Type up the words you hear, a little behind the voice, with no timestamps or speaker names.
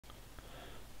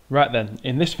Right then,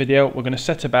 in this video we're going to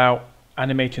set about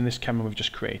animating this camera we've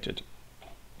just created.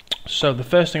 So the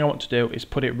first thing I want to do is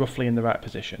put it roughly in the right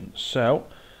position. So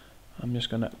I'm just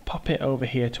going to pop it over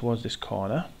here towards this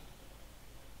corner.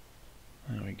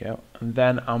 There we go. And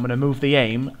then I'm going to move the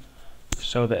aim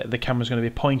so that the camera's going to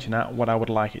be pointing at what I would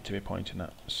like it to be pointing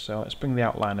at. So let's bring the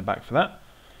outliner back for that.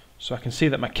 So I can see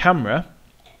that my camera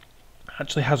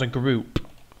actually has a group.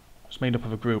 It's made up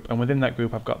of a group, and within that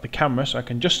group I've got the camera, so I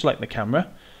can just select the camera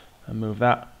and move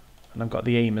that, and I've got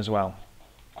the aim as well.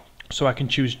 So I can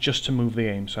choose just to move the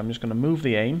aim. So I'm just going to move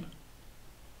the aim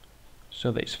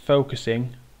so that it's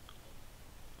focusing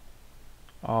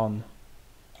on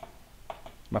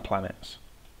my planets.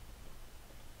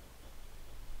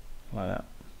 Like that.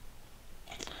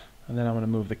 And then I'm going to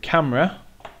move the camera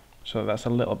so that's a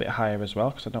little bit higher as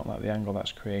well, because I don't like the angle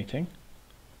that's creating.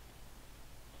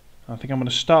 I think I'm going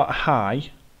to start high,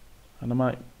 and I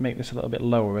might make this a little bit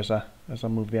lower as I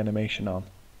move the animation on.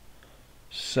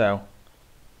 So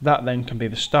that then can be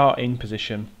the starting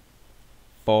position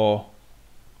for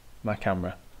my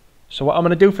camera. So what I'm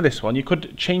going to do for this one, you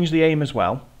could change the aim as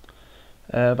well,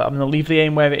 but I'm going to leave the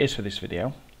aim where it is for this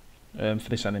video, for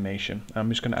this animation. I'm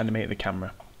just going to animate the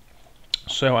camera.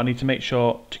 So I need to make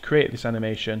sure to create this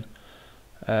animation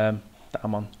that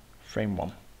I'm on frame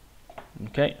 1.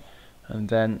 Okay, and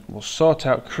then we'll sort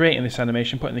out creating this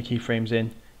animation, putting the keyframes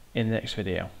in the next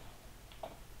video.